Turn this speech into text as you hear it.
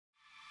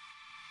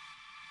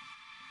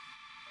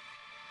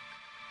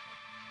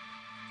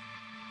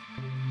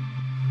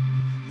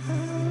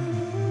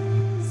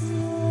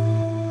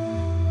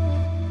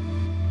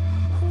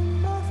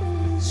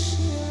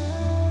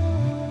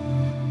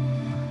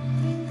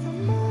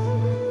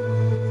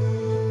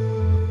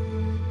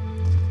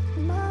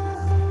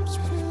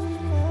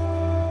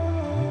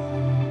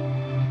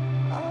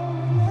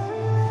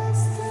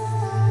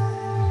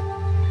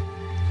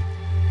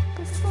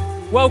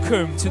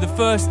Welcome to the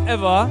first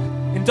ever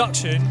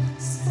induction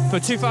for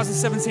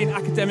 2017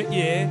 academic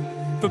year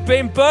for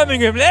BIMM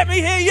Birmingham. Let me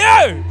hear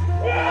you!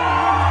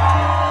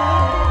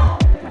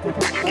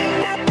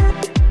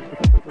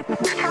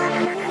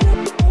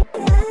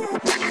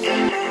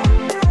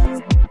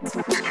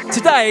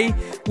 Today,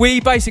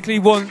 we basically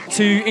want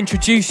to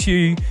introduce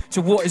you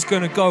to what is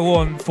going to go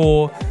on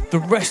for the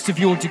rest of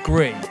your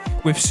degree,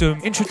 with some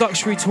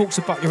introductory talks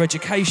about your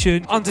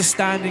education,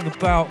 understanding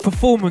about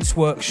performance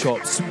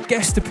workshops, some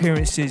guest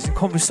appearances and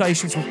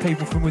conversations with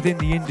people from within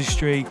the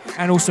industry,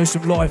 and also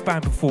some live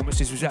band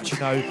performances, which actually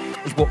know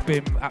is what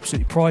BIMM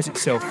absolutely prides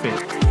itself in.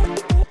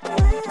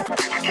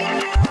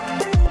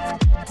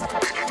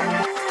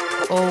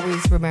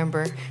 Always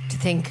remember to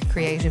think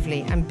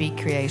creatively and be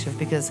creative,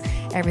 because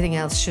everything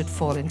else should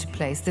fall into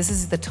place. This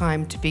is the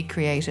time to be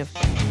creative.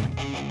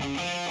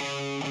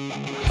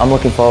 I'm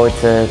looking forward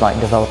to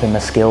developing my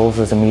skills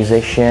as a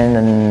musician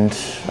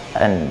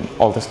and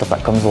all the stuff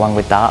that comes along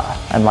with that,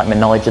 and my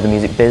knowledge of the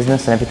music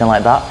business and everything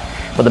like that.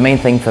 But the main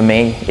thing for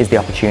me is the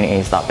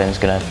opportunities that BIMM's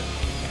going to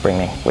bring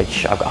me,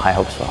 which I've got high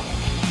hopes for.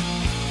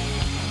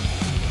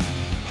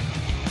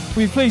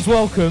 Will you please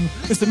welcome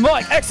Mr.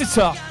 Mike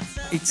Exeter?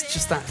 It's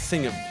just that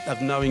thing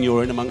of knowing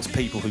you're in amongst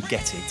people who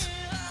get it,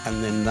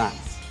 and then that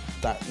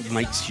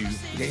makes you,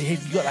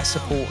 you've got that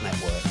support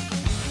network.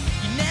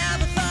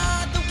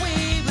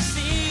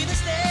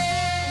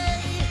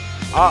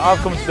 I've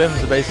come to BIMM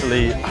to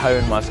basically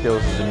hone my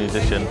skills as a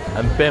musician,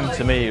 and BIMM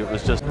to me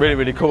was just really,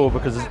 really cool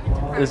because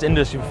there's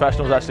industry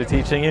professionals actually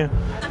teaching you.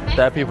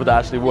 There are people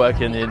that actually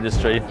work in the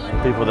industry,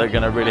 people that are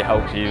going to really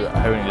help you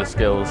hone your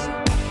skills.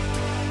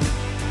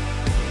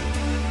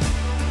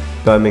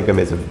 Birmingham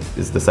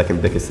is the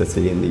second biggest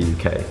city in the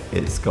UK.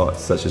 It's got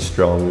such a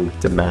strong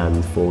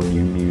demand for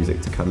new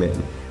music to come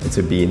in, and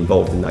to be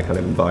involved in that kind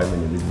of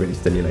environment is really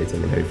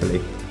stimulating, and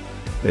hopefully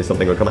there's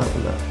something will come out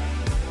from that.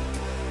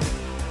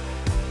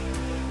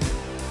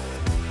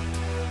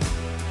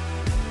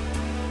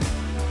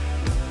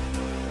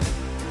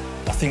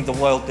 I think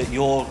the world that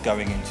you're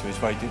going into is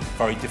very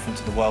different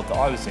to the world that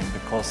I was in,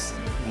 because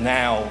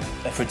now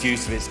a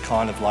producer is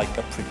kind of like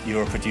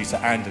you're a producer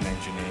and an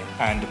engineer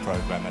and a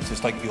programmer. So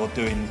it's like you're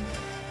doing,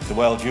 the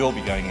world you'll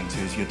be going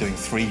into is you're doing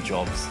 3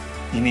 jobs.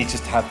 You need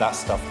just to have that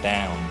stuff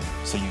down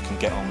so you can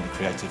get on with the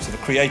creative. So the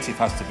creative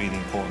has to be the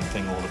important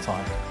thing all the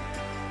time.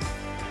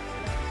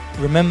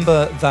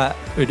 Remember that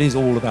it is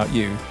all about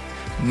you.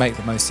 Make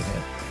the most of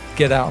it.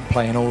 Get out and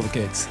play in all the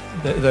gigs.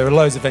 There are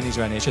loads of venues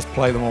around here, just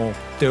play them all,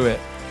 do it.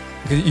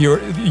 Because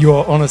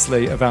you're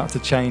honestly about to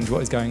change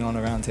what is going on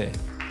around here.